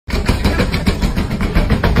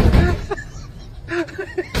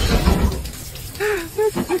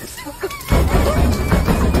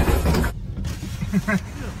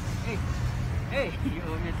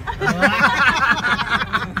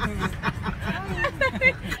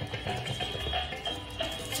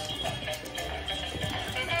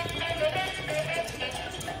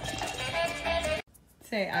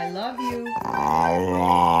I love you.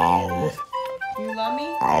 You love me?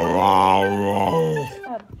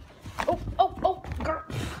 Oh, girl.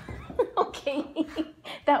 Okay,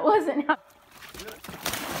 that wasn't how.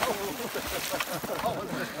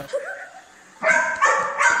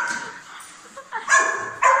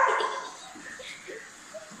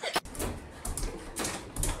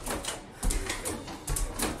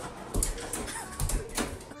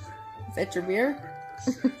 Is that your beer?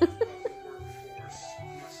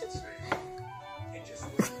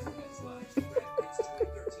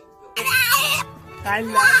 I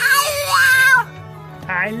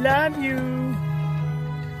love you.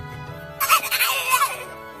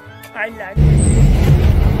 I love you.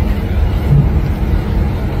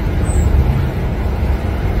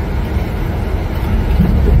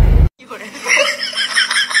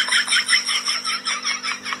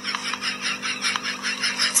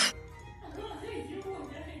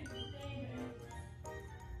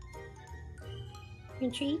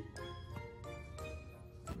 Treat.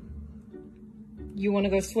 You want to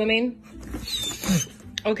go swimming?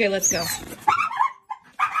 Okay, let's go.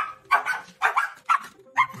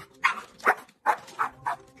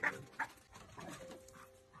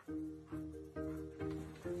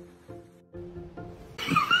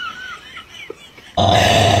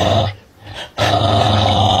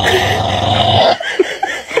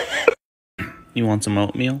 You want some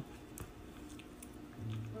oatmeal?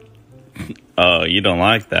 Oh, you don't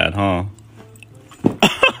like that, huh?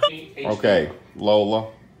 Okay,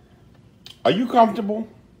 Lola. Are you comfortable?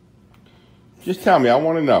 Just tell me, I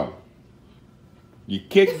want to know. You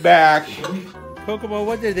kick back. Kokomo,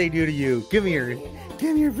 what did they do to you? Give me your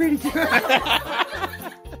pretty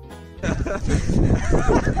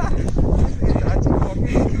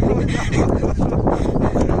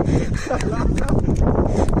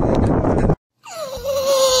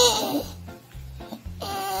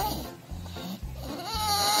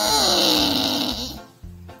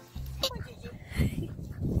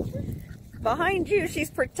Behind you, she's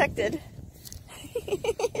protected.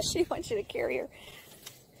 She wants you to carry her.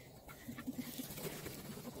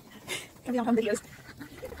 Can be on videos.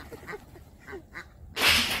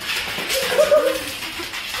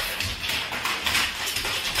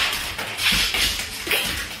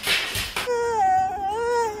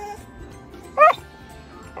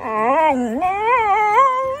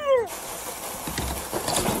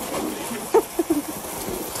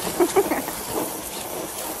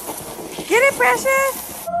 Get it, Precious?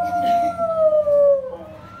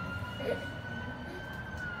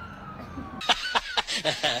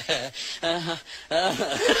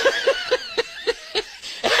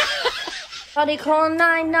 Somebody call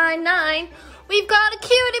 999. We've got a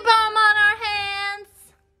cutie bomb on our hands.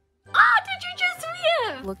 Ah, did you just see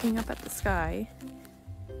him? Looking up at the sky,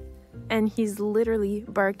 and he's literally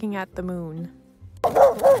barking at the moon.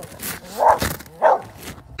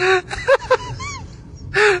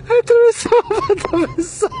 I threw some of the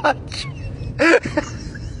massage.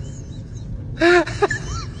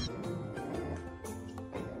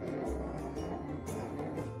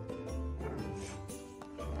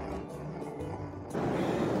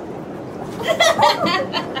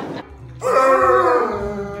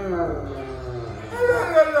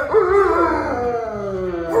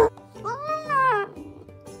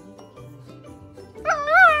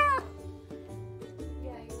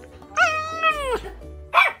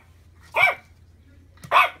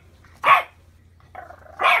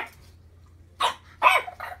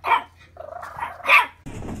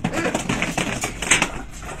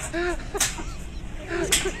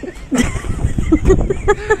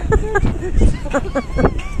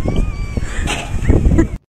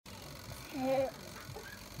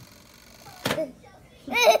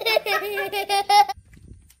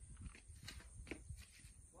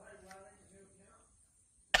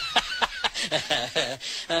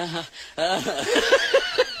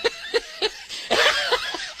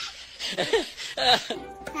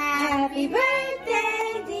 Happy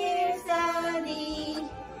birthday, dear Sonny.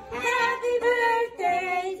 Happy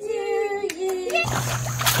birthday to you.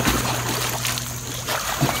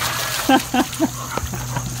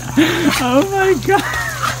 Oh my god.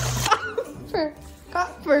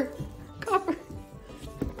 Copper.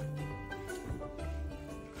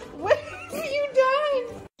 What have you done?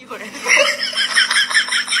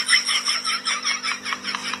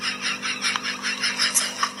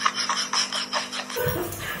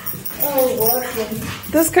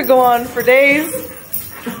 This could go on for days.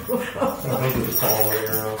 I think it's all the way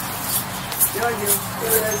around. Yeah, I do.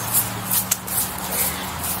 There it is.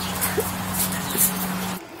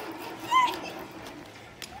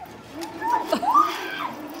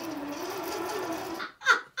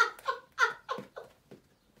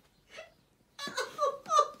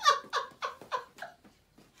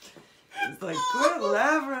 It's like, quit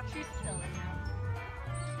laughing. She's chilling now.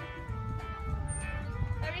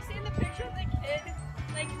 Have you seen the picture of the kid,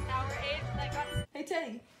 like our age, that got... Hey,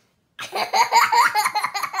 Teddy.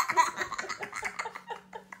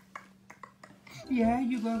 Yeah,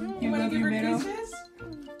 you love your Meadow? Kisses?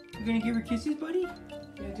 You gonna give her kisses, buddy?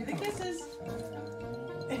 Yeah, do the kisses.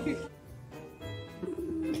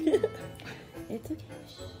 It's okay.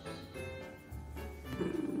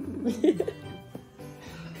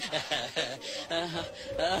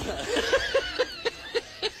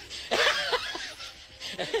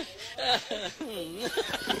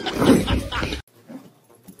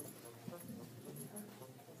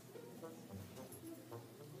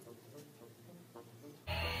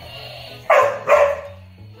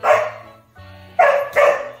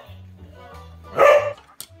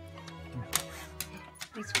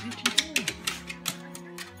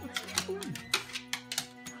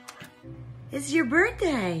 It's your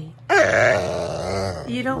birthday.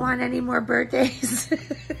 You don't want any more birthdays?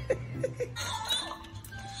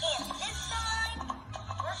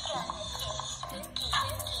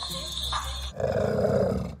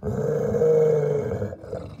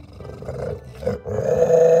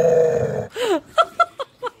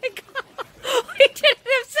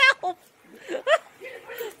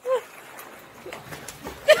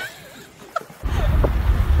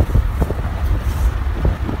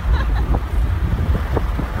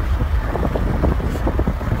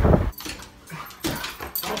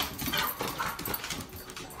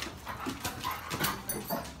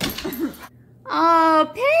 Oh,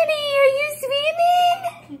 Penny, are you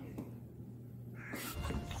swimming?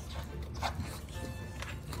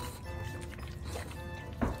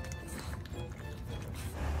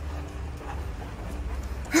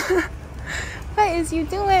 What is you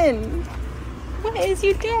doing? What is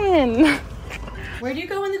you doing? Where do you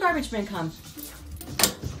go when the garbage man comes?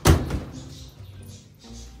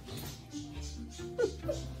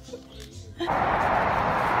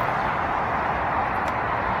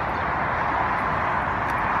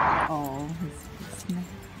 Oh,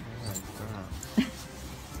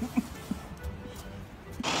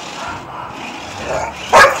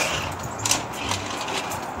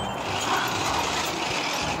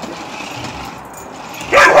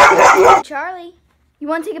 Charlie, you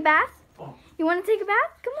want to take a bath? You want to take a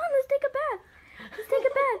bath? Come on, let's take a bath. Let's take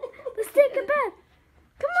a bath. Let's take a bath.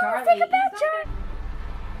 Come on, let's take a bath, Charlie.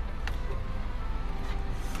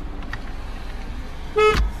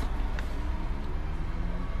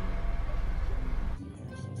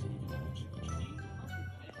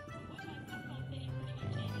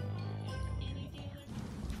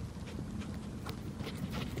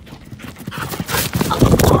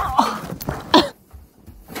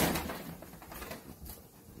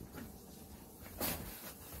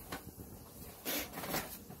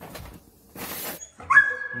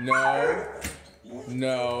 No.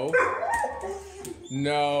 No.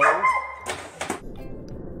 No.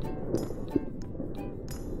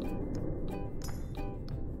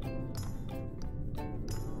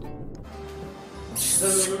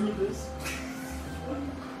 Remember this?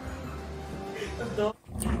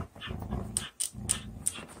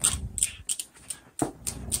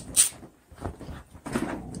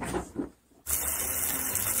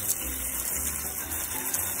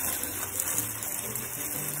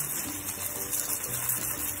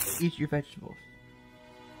 Eat your vegetables.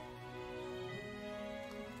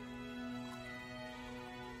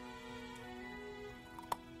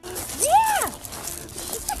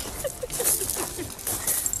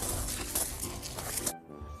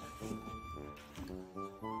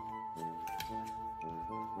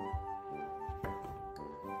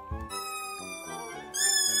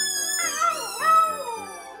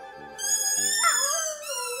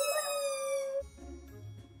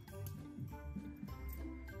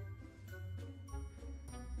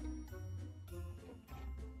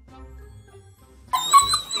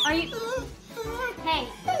 Are you... Hey,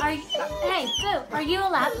 hey, Boo, are you a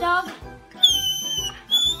lap dog?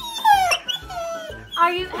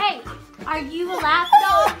 Are you a lap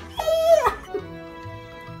dog?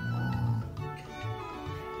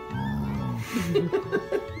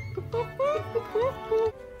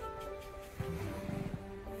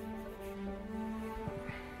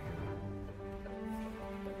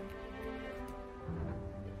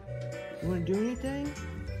 You wanna do anything?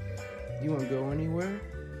 You wanna go anywhere?